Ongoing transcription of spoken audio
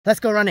Let's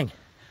go running.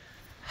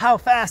 How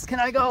fast can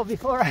I go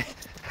before I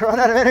run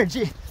out of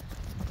energy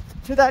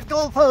to that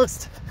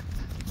goalpost?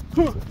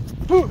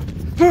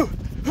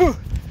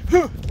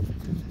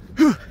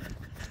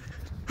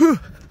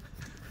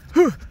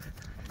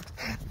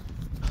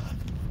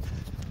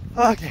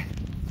 Okay,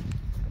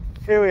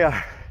 here we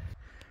are.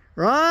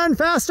 Run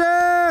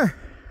faster!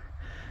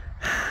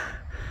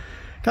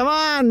 Come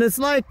on, it's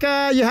like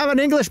you have an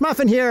English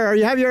muffin here, or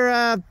you have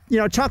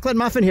your, chocolate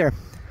muffin here.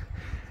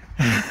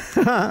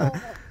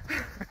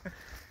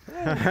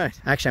 All right,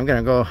 actually, I'm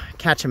gonna go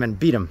catch him and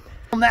beat him.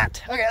 On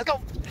that. Okay, let's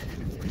go.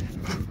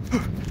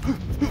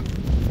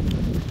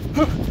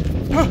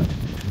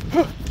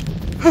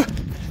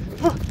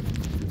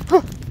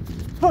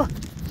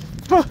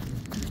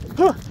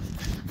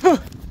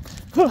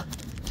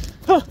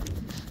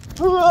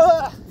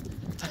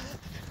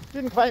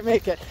 Didn't quite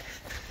make it.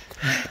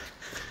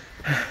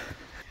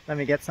 Let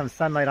me get some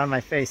sunlight on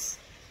my face.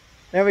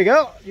 There we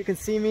go. You can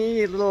see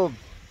me, little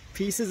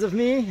pieces of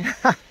me.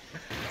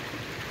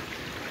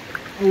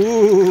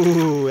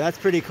 Ooh, that's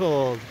pretty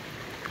cold.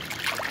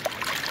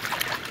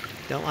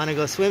 Don't want to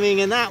go swimming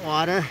in that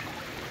water.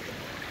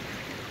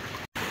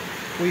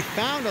 We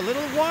found a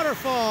little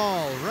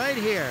waterfall right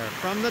here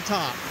from the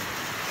top.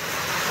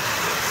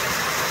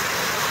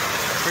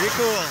 Pretty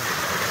cool.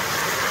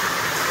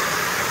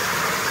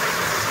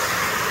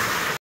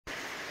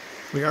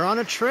 We are on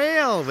a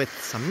trail with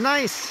some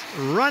nice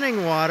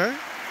running water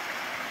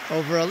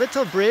over a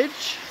little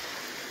bridge,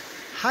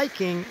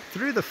 hiking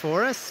through the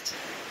forest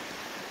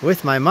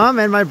with my mom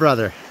and my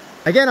brother.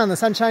 Again on the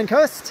Sunshine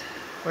Coast,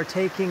 we're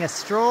taking a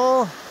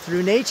stroll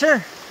through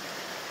nature.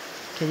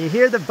 Can you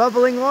hear the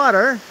bubbling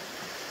water?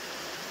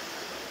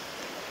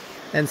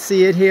 And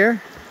see it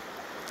here?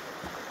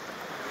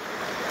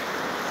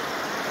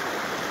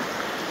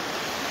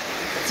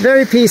 It's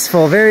very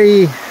peaceful,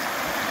 very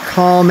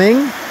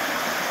calming.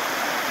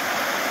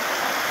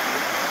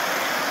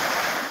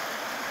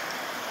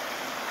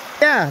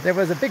 Yeah, there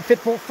was a big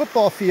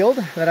football field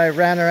that I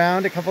ran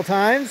around a couple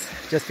times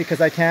just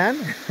because I can.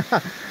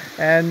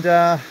 And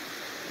now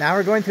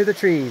we're going through the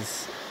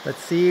trees. Let's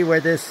see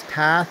where this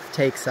path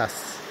takes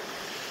us.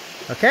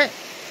 Okay,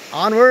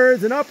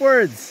 onwards and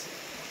upwards.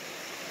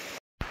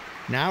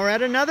 Now we're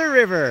at another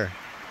river.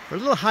 We're a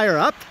little higher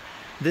up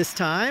this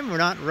time. We're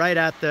not right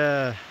at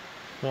the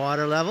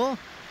water level.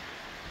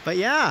 But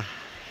yeah,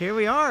 here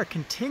we are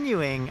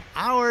continuing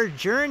our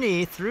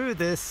journey through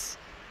this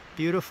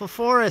beautiful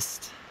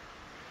forest.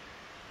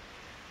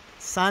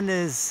 Sun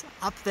is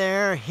up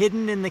there,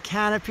 hidden in the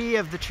canopy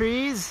of the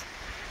trees.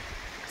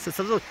 So it's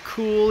a little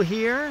cool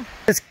here.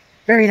 It's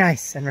very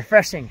nice and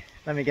refreshing.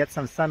 Let me get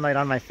some sunlight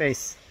on my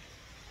face.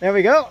 There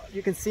we go.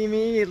 You can see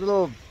me,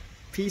 little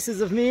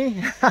pieces of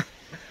me.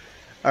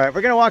 All right,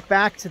 we're gonna walk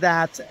back to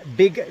that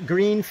big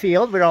green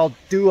field where I'll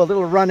do a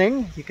little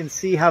running. You can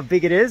see how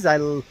big it is. I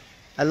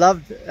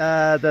love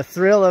the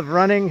thrill of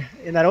running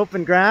in that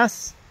open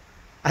grass.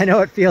 I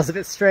know it feels a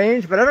bit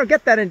strange, but I don't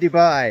get that in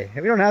Dubai.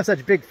 We don't have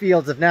such big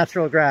fields of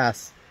natural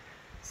grass.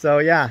 So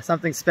yeah,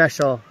 something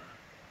special.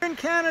 In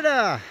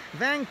Canada,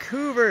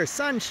 Vancouver,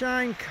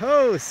 Sunshine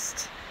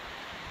Coast.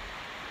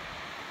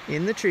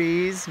 In the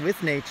trees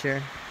with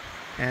nature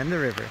and the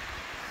river.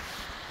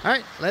 All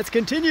right, let's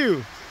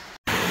continue.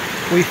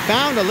 We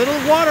found a little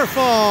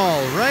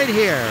waterfall right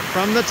here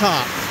from the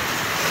top.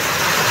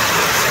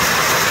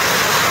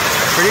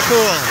 Pretty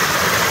cool.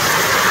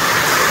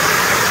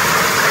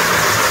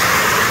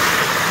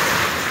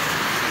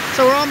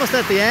 So we're almost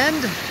at the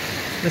end.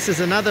 This is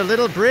another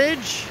little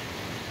bridge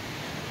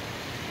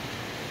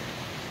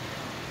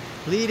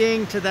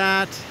leading to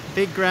that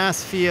big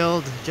grass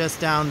field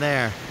just down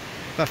there.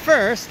 But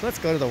first, let's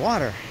go to the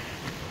water.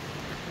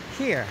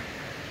 Here.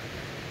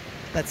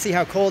 Let's see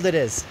how cold it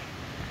is.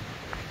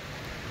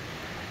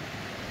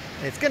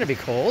 It's gonna be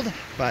cold,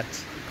 but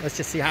let's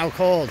just see how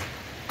cold.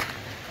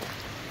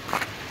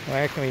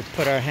 Where can we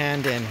put our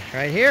hand in?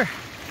 Right here?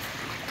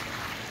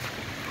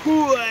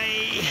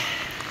 Hooey!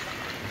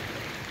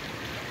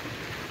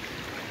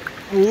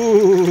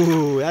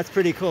 Ooh, that's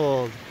pretty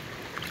cold.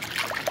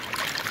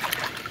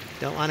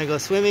 Don't want to go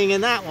swimming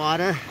in that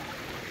water.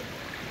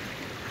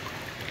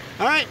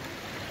 All right,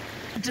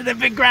 to the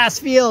big grass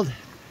field.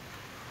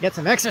 Get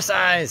some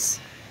exercise.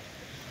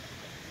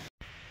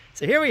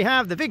 So here we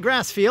have the big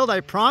grass field I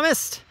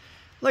promised.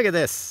 Look at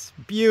this,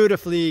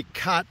 beautifully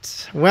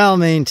cut, well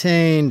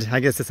maintained. I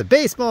guess it's a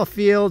baseball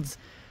field,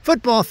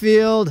 football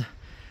field,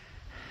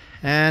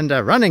 and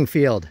a running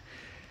field.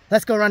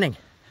 Let's go running.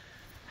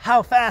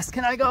 How fast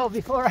can I go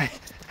before I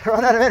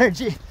run out of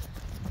energy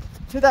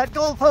to that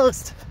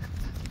goalpost?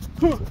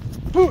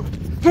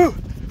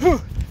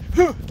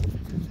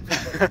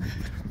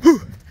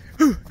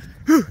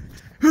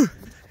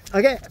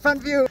 Okay,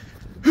 front view.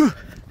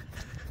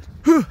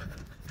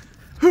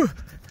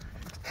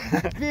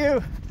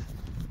 View.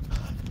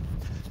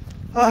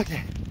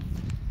 Okay,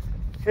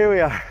 here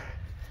we are.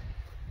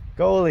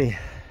 Goalie.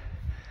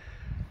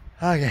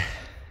 Okay,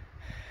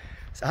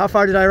 so how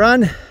far did I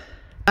run?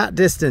 That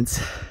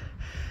distance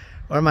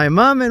where my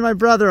mom and my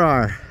brother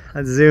are.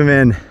 Let's zoom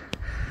in.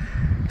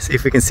 See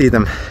if we can see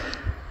them.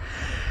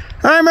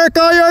 All right,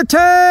 Mirko, your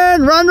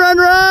turn. Run, run,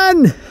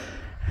 run.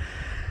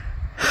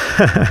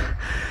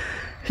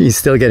 He's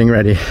still getting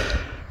ready.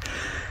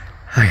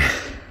 Okay.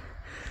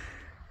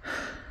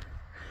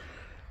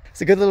 It's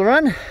a good little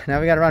run.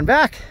 Now we got to run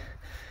back.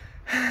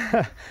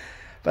 But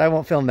I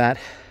won't film that.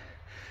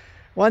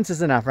 Once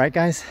is enough, right,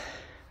 guys?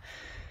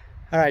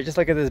 All right, just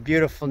look at this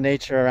beautiful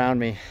nature around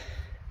me.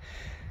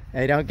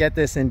 I don't get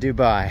this in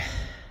Dubai.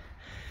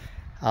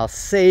 I'll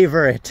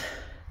savor it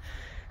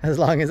as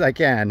long as I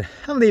can.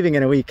 I'm leaving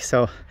in a week,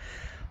 so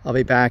I'll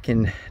be back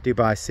in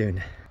Dubai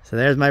soon. So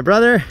there's my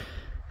brother.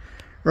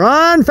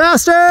 Run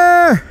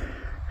faster!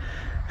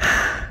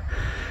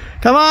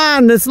 Come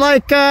on, it's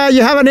like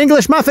you have an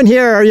English muffin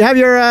here, or you have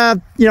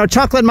your,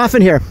 chocolate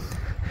muffin here.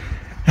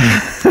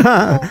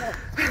 All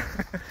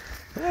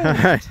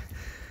right,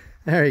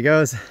 there he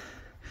goes.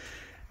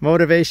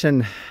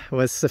 Motivation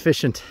was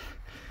sufficient.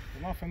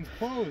 The muffin's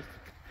closed.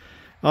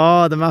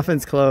 Oh, the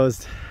muffin's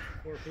closed.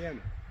 4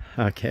 p.m.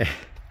 Okay.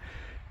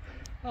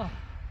 Oh.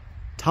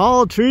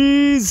 Tall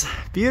trees,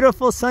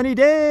 beautiful sunny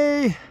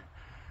day.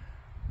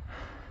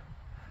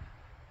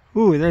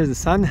 Ooh, there's the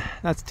sun.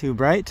 That's too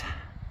bright.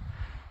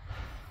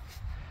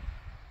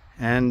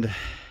 And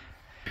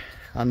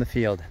on the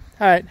field.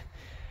 All right,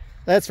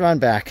 let's run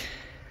back.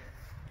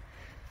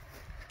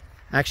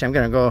 Actually, I'm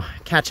gonna go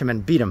catch him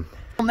and beat him.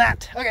 On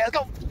that. Okay, let's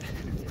go.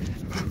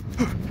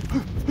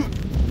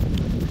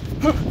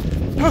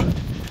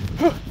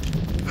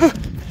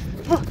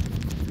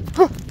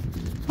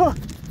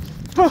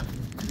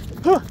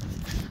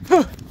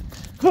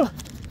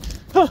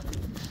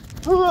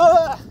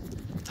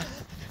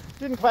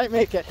 Didn't quite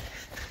make it.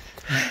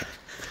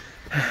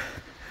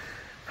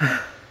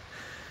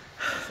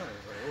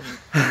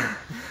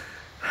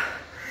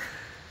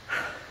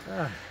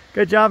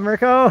 Good job,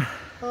 Mirko.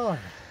 Oh.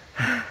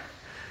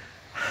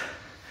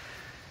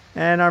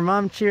 And our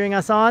mom cheering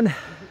us on.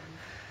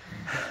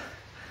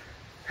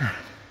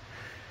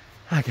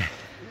 Okay.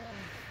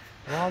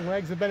 Long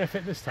legs a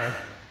benefit this time.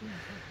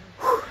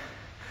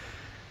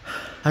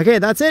 Okay,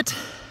 that's it.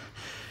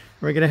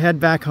 We're gonna head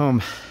back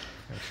home.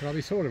 Should I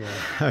be sorted about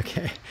it?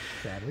 Okay.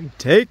 Sadly.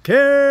 Take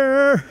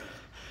care,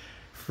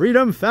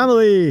 Freedom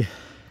Family.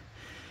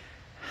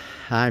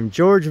 I'm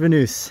George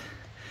Vanous.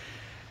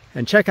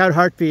 And check out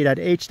Heartbeat at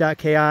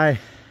h.ki.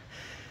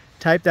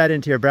 Type that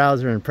into your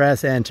browser and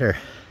press enter.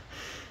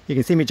 You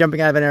can see me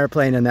jumping out of an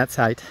airplane on that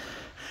site,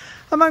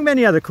 among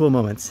many other cool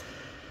moments.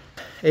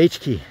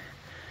 H key.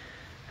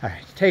 All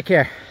right, take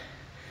care.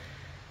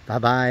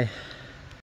 Bye-bye.